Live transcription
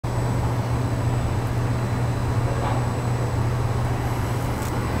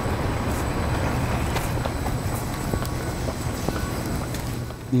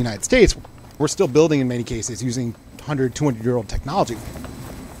the United States, we're still building in many cases using 100, 200-year-old technology.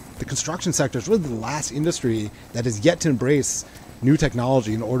 The construction sector is really the last industry that has yet to embrace new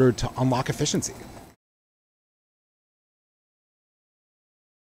technology in order to unlock efficiency.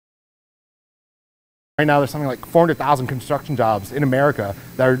 Right now, there's something like 400,000 construction jobs in America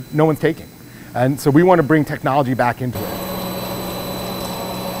that no one's taking. And so we want to bring technology back into it.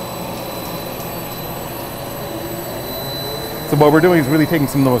 So what we're doing is really taking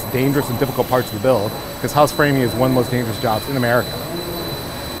some of the most dangerous and difficult parts of the build, because house framing is one of the most dangerous jobs in America.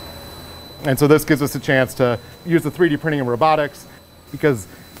 And so this gives us a chance to use the 3D printing and robotics, because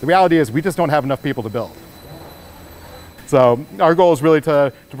the reality is we just don't have enough people to build. So our goal is really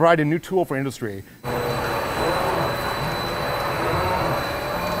to provide a new tool for industry.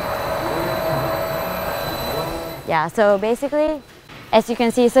 Yeah, so basically, as you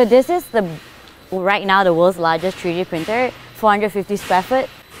can see, so this is right now the world's largest 3D printer, 450 square foot.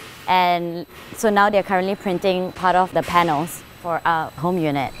 And so now they're currently printing part of the panels for our home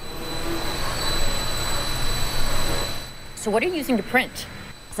unit. So what are you using to print?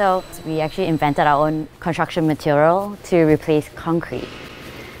 So we actually invented our own construction material to replace concrete.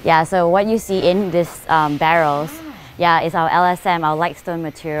 Yeah, so what you see in these barrels, yeah, is our LSM, our light stone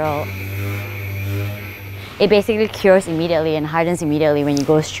material. It basically cures immediately and hardens immediately when you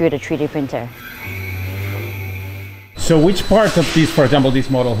go through the 3D printer. So which part of this, for example, this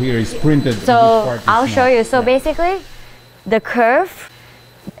model here is printed? So I'll show you. So basically, the curve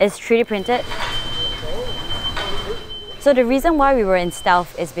is 3D printed. So the reason why we were in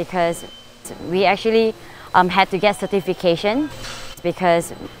stealth is because we actually had to get certification,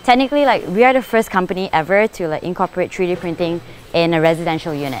 because technically, like, we are the first company ever to incorporate 3D printing in a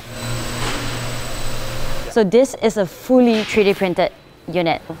residential unit. So this is a fully 3D printed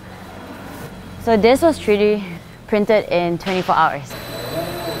unit. So this was 3D printed in 24 hours.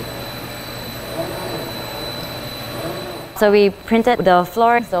 So we printed the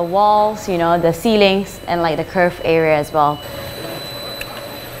floors, the walls, you know, the ceilings, and like the curved area as well.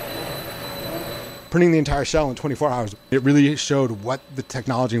 Printing the entire shell in 24 hours, it really showed what the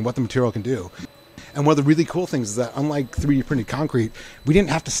technology and what the material can do. And one of the really cool things is that, unlike 3D printed concrete, we didn't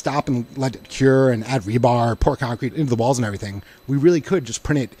have to stop and let it cure and add rebar, pour concrete into the walls and everything. We really could just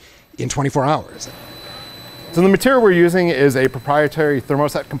print it in 24 hours. So the material we're using is a proprietary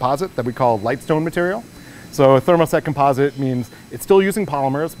thermoset composite that we call lightstone material. So a thermoset composite means it's still using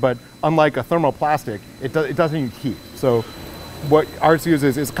polymers, but unlike a thermoplastic, it doesn't use heat. So what ours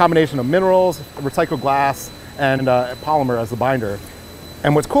uses is a combination of minerals, recycled glass, and polymer as the binder.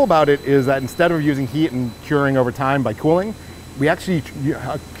 And what's cool about it is that instead of using heat and curing over time by cooling, we actually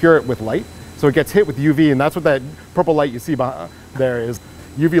cure it with light. So it gets hit with UV, and that's what that purple light you see there is.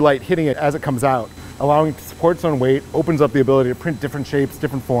 UV light hitting it as it comes out, allowing it to support its own weight, opens up the ability to print different shapes,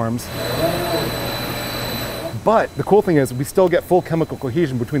 different forms. But the cool thing is we still get full chemical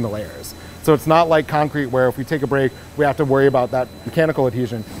cohesion between the layers. So it's not like concrete where if we take a break, we have to worry about that mechanical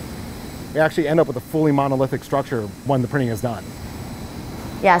adhesion. We actually end up with a fully monolithic structure when the printing is done.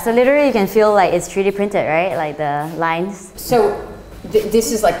 Yeah, so literally you can feel like it's 3D printed, right? Like the lines. So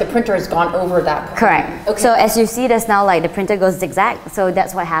this is like the printer has gone over that point. Correct. Okay. So as you see this now, like the printer goes zigzag. So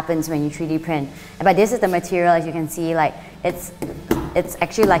that's what happens when you 3D print. But this is the material, as you can see, like it's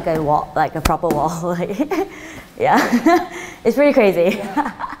actually like a wall, like a proper wall. Yeah, it's pretty crazy.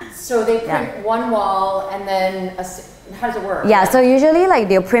 Yeah. So they print one wall and then, how does it work? Yeah, so usually like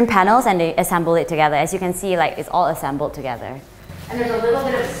they'll print panels and they assemble it together. As you can see, like it's all assembled together. And there's a little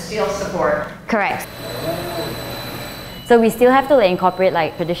bit of steel support. Correct. So we still have to incorporate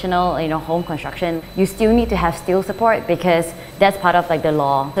like traditional, home construction. You still need to have steel support because that's part of like the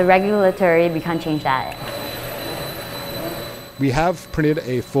law. The regulatory, we can't change that. We have printed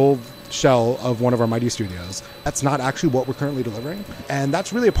a full shell of one of our Mighty studios. That's not actually what we're currently delivering. And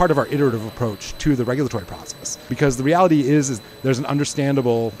that's really a part of our iterative approach to the regulatory process. Because the reality is there's an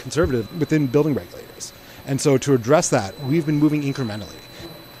understandable conservative within building regulators. And so to address that, we've been moving incrementally.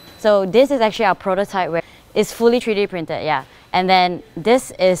 So this is actually our prototype where it's fully 3D printed, yeah. And then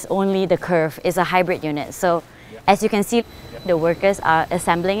this is only the curve. It's a hybrid unit. So as you can see, the workers are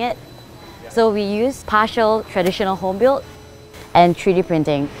assembling it. So we use partial traditional home build and 3D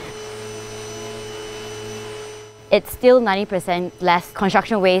printing. It's still 90% less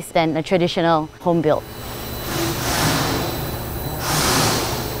construction waste than a traditional home build.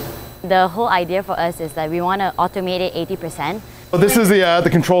 The whole idea for us is that we want to automate it 80%. So this is the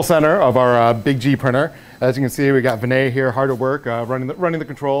control center of our Big G printer. As you can see, we got Vinay here hard at work running the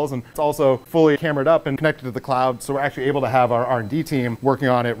controls, and it's also fully cameraed up and connected to the cloud. So we're actually able to have our R&D team working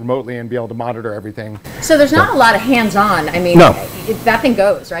on it remotely and be able to monitor everything. So there's not a lot of hands-on. I mean, No. That thing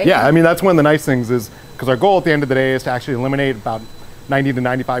goes, right? Yeah, I mean, that's one of the nice things is, because our goal at the end of the day is to actually eliminate about 90 to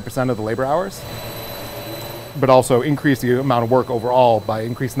 95% of the labor hours, but also increase the amount of work overall by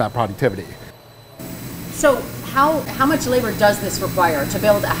increasing that productivity. So how much labor does this require to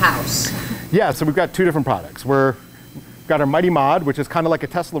build a house? Yeah, so we've got two different products. We've got our Mighty Mod, which is kind of like a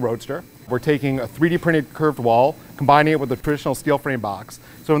Tesla Roadster. We're taking a 3D printed curved wall, combining it with a traditional steel frame box.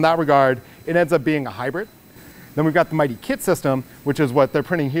 So in that regard, it ends up being a hybrid. Then we've got the Mighty Kit system, which is what they're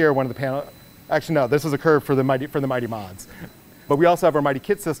printing here, one of the panel. Actually, no, this is a curve for the Mighty Mods. But we also have our Mighty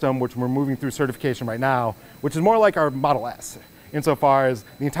Kit system, which we're moving through certification right now, which is more like our Model S, insofar as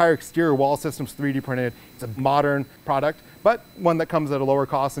the entire exterior wall system's 3D printed. It's a modern product, but one that comes at a lower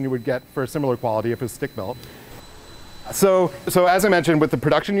cost than you would get for a similar quality if it was stick built. So as I mentioned, with the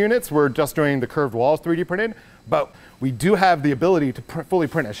production units, we're just doing the curved walls 3D printed, but we do have the ability to fully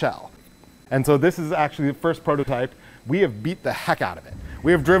print a shell. And so this is actually the first prototype. We have beat the heck out of it.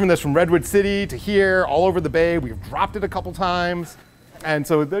 We have driven this from Redwood City to here, all over the bay. We've dropped it a couple times. And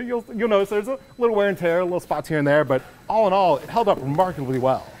so you'll notice there's a little wear and tear, little spots here and there, but all in all, it held up remarkably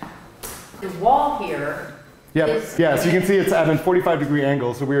well. The wall here. Yeah, so you can see it's at a 45-degree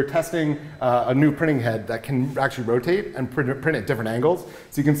angle. So we were testing a new printing head that can actually rotate and print at different angles.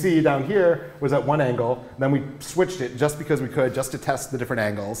 So you can see down here was at one angle. Then we switched it just because we could, just to test the different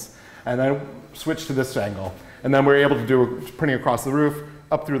angles. And then switched to this angle. And then we were able to do printing across the roof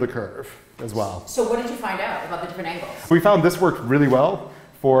up through the curve as well. So what did you find out about the different angles? We found this worked really well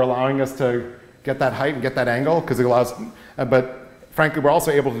for allowing us to get that height and get that angle, because it allows, but frankly, we're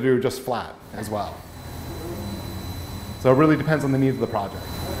also able to do just flat as well. So it really depends on the needs of the project.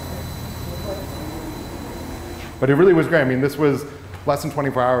 But it really was great. I mean, this was less than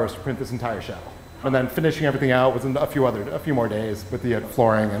 24 hours to print this entire shell. And then finishing everything out was a few more days with the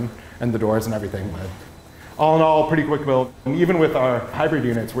flooring and the doors and everything. But all in all, pretty quick build. And even with our hybrid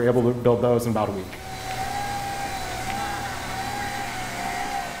units, we're able to build those in about a week.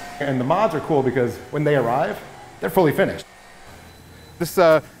 And the mods are cool because when they arrive, they're fully finished. This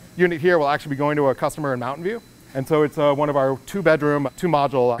unit here will actually be going to a customer in Mountain View. And so it's one of our 2-bedroom,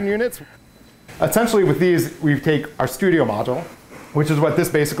 2-module units. Essentially with these, we take our studio module, which is what this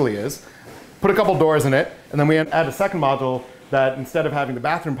basically is, put a couple doors in it, and then we add a second module that instead of having the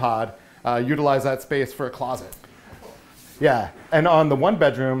bathroom pod, utilize that space for a closet. Yeah, and on the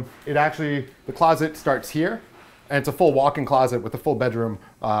 1-bedroom, the closet starts here, and it's a full walk-in closet with a full bedroom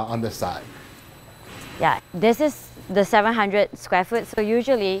on this side. Yeah, this is the 700 square foot. So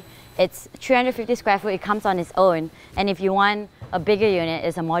usually it's 350 square foot, it comes on its own. And if you want a bigger unit,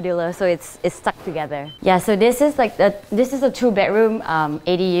 it's a modular, so it's stuck together. Yeah, so this is like this is a 2-bedroom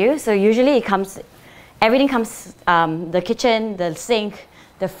A.D.U. So usually everything comes, the kitchen, the sink,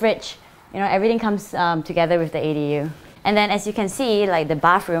 the fridge, everything comes together with the A.D.U. And then as you can see, like the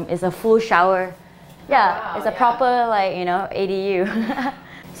bathroom is a full shower. Yeah, wow, it's a proper A.D.U.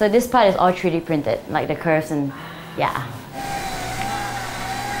 So this part is all 3D printed, like the curves and yeah.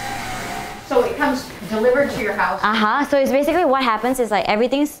 So it comes delivered to your house? So it's basically what happens is like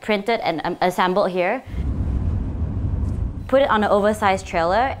everything's printed and assembled here. Put it on an oversized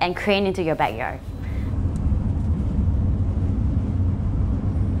trailer and crane into your backyard.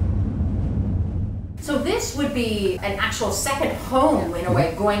 So this would be an actual second home in a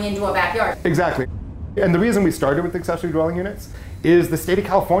way, going into a backyard. Exactly. And the reason we started with accessory dwelling units is the state of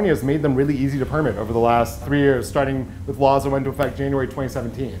California has made them really easy to permit over the last 3 years, starting with laws that went into effect January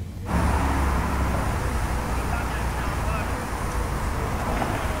 2017.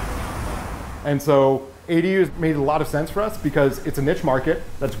 And so A.D.U. has made a lot of sense for us because it's a niche market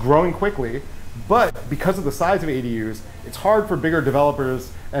that's growing quickly, but because of the size of A.D.U.s, it's hard for bigger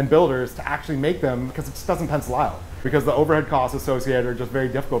developers and builders to actually make them because it just doesn't pencil out, because the overhead costs associated are just very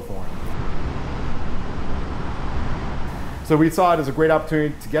difficult for them. So we saw it as a great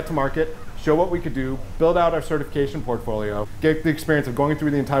opportunity to get to market, show what we could do, build out our certification portfolio, get the experience of going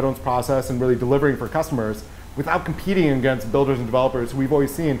through the entitlements process and really delivering for customers without competing against builders and developers who we've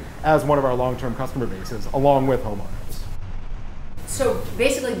always seen as one of our long-term customer bases, along with homeowners. So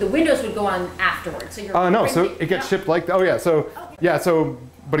basically the windows would go on afterwards. So you're no, so it gets shipped like,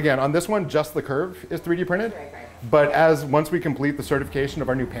 but again, on this one, just the curve is 3D printed. Right. But once we complete the certification of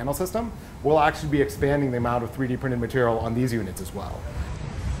our new panel system, we'll actually be expanding the amount of 3D printed material on these units as well.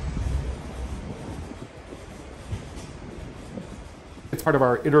 It's part of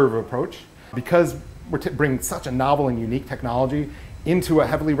our iterative approach. Because we're bringing such a novel and unique technology into a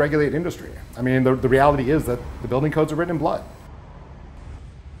heavily regulated industry. I mean, the reality is that the building codes are written in blood.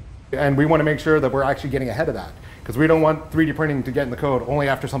 And we want to make sure that we're actually getting ahead of that, because we don't want 3D printing to get in the code only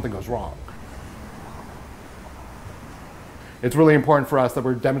after something goes wrong. It's really important for us that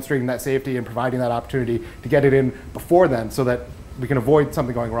we're demonstrating that safety and providing that opportunity to get it in before then so that we can avoid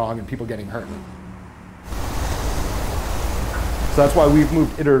something going wrong and people getting hurt. So that's why we've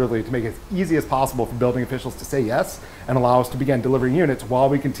moved iteratively to make it as easy as possible for building officials to say yes and allow us to begin delivering units while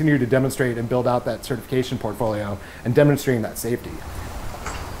we continue to demonstrate and build out that certification portfolio and demonstrating that safety.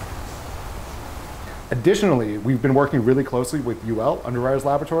 Additionally, we've been working really closely with UL, Underwriters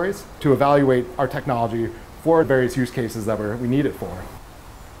Laboratories, to evaluate our technology for various use cases that we need it for.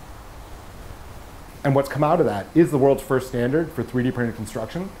 And what's come out of that is the world's first standard for 3D printed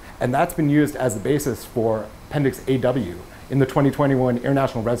construction, and that's been used as the basis for Appendix A.W. in the 2021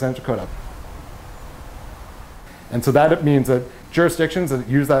 International Residential Code. And so that means that jurisdictions that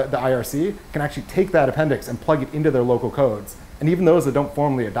use the IRC can actually take that appendix and plug it into their local codes. And even those that don't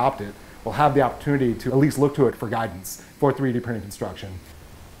formally adopt it will have the opportunity to at least look to it for guidance for 3D printed construction.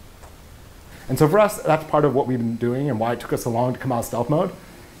 And so for us, that's part of what we've been doing and why it took us so long to come out of stealth mode,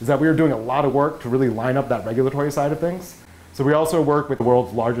 is that we were doing a lot of work to really line up that regulatory side of things. So we also work with the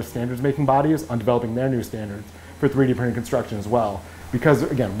world's largest standards making bodies on developing their new standards for 3D printed construction as well. Because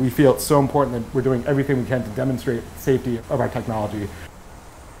again, we feel it's so important that we're doing everything we can to demonstrate safety of our technology.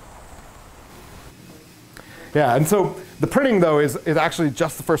 Yeah, and so the printing though is actually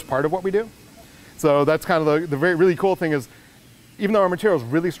just the first part of what we do. So that's kind of the really cool thing is, even though our material is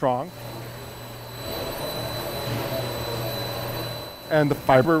really strong, and the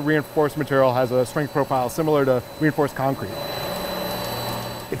fiber reinforced material has a strength profile similar to reinforced concrete,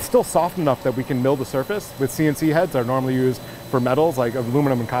 it's still soft enough that we can mill the surface with CNC heads that are normally used for metals like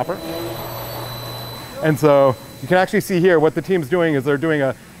aluminum and copper. And so you can actually see here what the team's doing is they're doing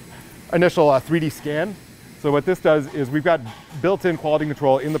an initial 3D scan. So what this does is we've got built-in quality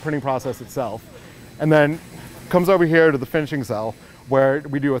control in the printing process itself, and then comes over here to the finishing cell where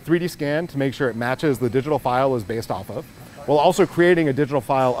we do a 3D scan to make sure it matches the digital file is based off of, while also creating a digital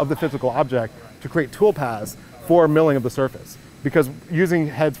file of the physical object to create tool paths for milling of the surface. Because using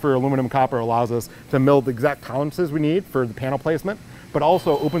heads for aluminum and copper allows us to mill the exact tolerances we need for the panel placement, but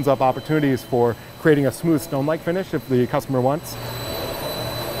also opens up opportunities for creating a smooth stone-like finish if the customer wants.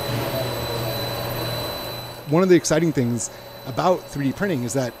 One of the exciting things about 3D printing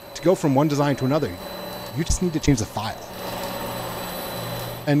is that to go from one design to another, you just need to change the file.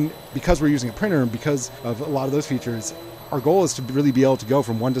 And because we're using a printer and because of a lot of those features, our goal is to really be able to go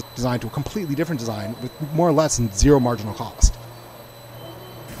from one design to a completely different design with more or less zero marginal cost.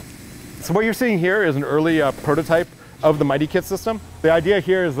 So what you're seeing here is an early prototype of the Mighty Kit system. The idea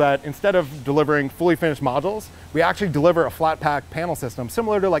here is that instead of delivering fully finished modules, we actually deliver a flat pack panel system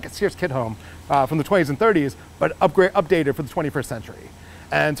similar to like a Sears Kit Home from the 20s and 30s, but updated for the 21st century.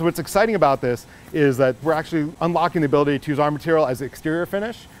 And so what's exciting about this is that we're actually unlocking the ability to use our material as exterior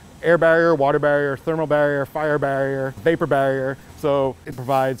finish, air barrier, water barrier, thermal barrier, fire barrier, vapor barrier. So it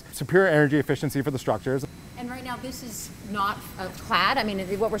provides superior energy efficiency for the structures. And right now this is not clad. I mean,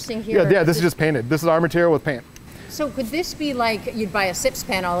 what we're seeing here. Yeah, this is just painted. This is our material with paint. So could this be like you'd buy a SIPS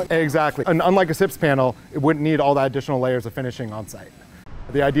panel? Exactly. And unlike a SIPS panel, it wouldn't need all that additional layers of finishing on site.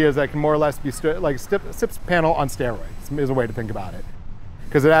 The idea is that it can more or less be like a SIPS panel on steroids is a way to think about it.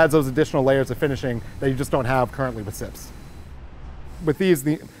 Because it adds those additional layers of finishing that you just don't have currently with SIPS. With these,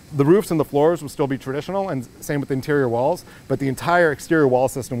 the roofs and the floors will still be traditional, and same with the interior walls, but the entire exterior wall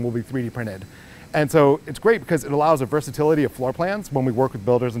system will be 3D printed. And so it's great because it allows a versatility of floor plans when we work with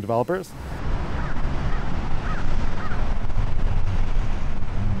builders and developers.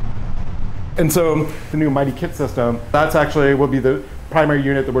 And so the new Mighty Kit system, that's actually will be the primary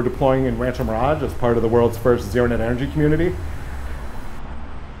unit that we're deploying in Rancho Mirage as part of the world's first zero net energy community.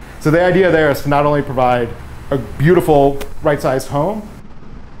 So the idea there is to not only provide a beautiful right-sized home,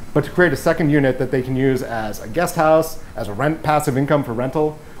 but to create a second unit that they can use as a guest house, as a passive income for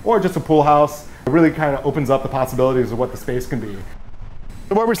rental, or just a pool house. It really kind of opens up the possibilities of what the space can be.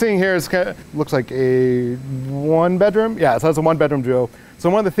 So what we're seeing here is looks like a one bedroom. Yeah, so it's a one bedroom duo. So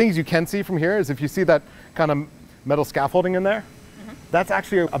one of the things you can see from here is if you see that kind of metal scaffolding in there, that's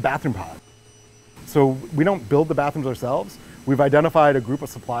actually a bathroom pod. So we don't build the bathrooms ourselves. We've identified a group of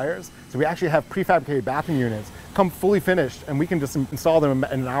suppliers. So we actually have prefabricated bathroom units come fully finished, and we can just install them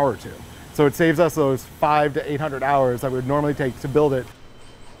in an hour or two. So it saves us those 500 to 800 hours that would normally take to build it.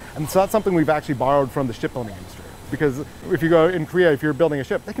 And so that's something we've actually borrowed from the shipbuilding industry. Because if you go in Korea, if you're building a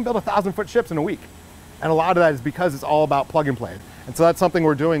ship, they can build 1,000-foot ships in a week. And a lot of that is because it's all about plug and play. And so that's something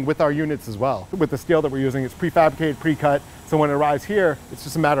we're doing with our units as well. With the steel that we're using, it's prefabricated, pre-cut. So when it arrives here, it's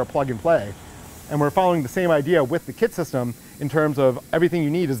just a matter of plug and play. And we're following the same idea with the kit system in terms of everything you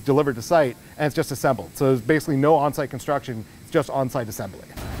need is delivered to site and it's just assembled. So there's basically no on-site construction, it's just on-site assembly.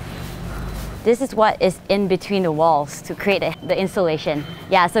 This is what is in between the walls to create the insulation.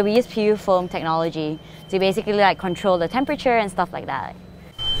 Yeah, so we use PU foam technology to basically like control the temperature and stuff like that.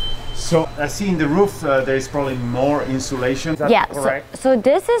 So I see in the roof there is probably more insulation. Is that Yeah, correct? so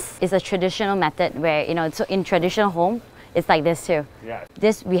this is a traditional method where, you know, so in traditional home, it's like this too. Yeah.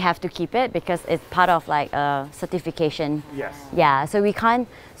 This we have to keep it because it's part of like a certification. Yes. Yeah, so we can't,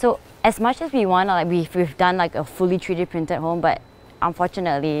 so as much as we want, like we've done like a fully 3D printed home, but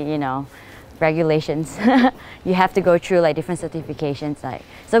unfortunately, you know, regulations, you have to go through like different certifications. Like,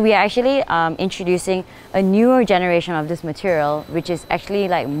 so we are actually introducing a newer generation of this material, which is actually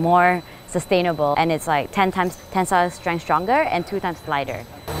like more sustainable, and it's like 10 times tensile strength stronger and 2 times lighter.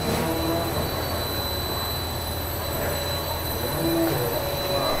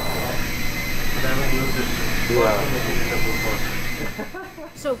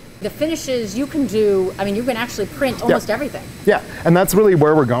 So the finishes you can do, I mean, you can actually print almost everything. Yeah, and that's really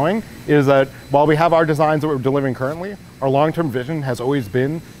where we're going, is that while we have our designs that we're delivering currently, our long-term vision has always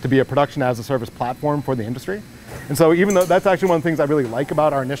been to be a production as a service platform for the industry. And so even though that's actually one of the things I really like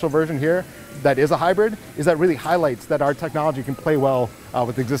about our initial version here, that is a hybrid, is that really highlights that our technology can play well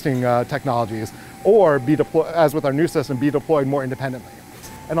with existing technologies, or be deployed, as with our new system, be deployed more independently.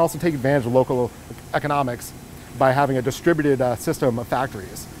 And also take advantage of local economics by having a distributed system of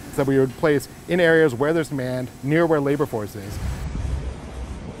factories that we would place in areas where there's demand, near where labor force is.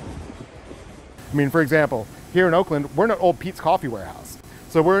 I mean, for example, here in Oakland, we're in an old Pete's Coffee warehouse.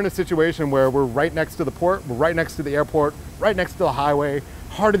 So we're in a situation where we're right next to the port, we're right next to the airport, right next to the highway,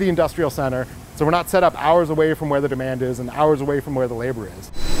 heart of the industrial center. So we're not set up hours away from where the demand is and hours away from where the labor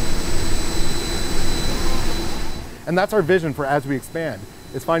is. And that's our vision for as we expand,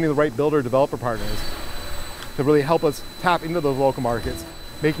 is finding the right builder developer partners to really help us tap into those local markets,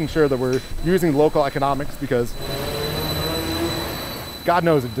 making sure that we're using local economics, because God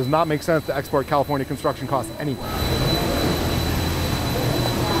knows it does not make sense to export California construction costs anywhere.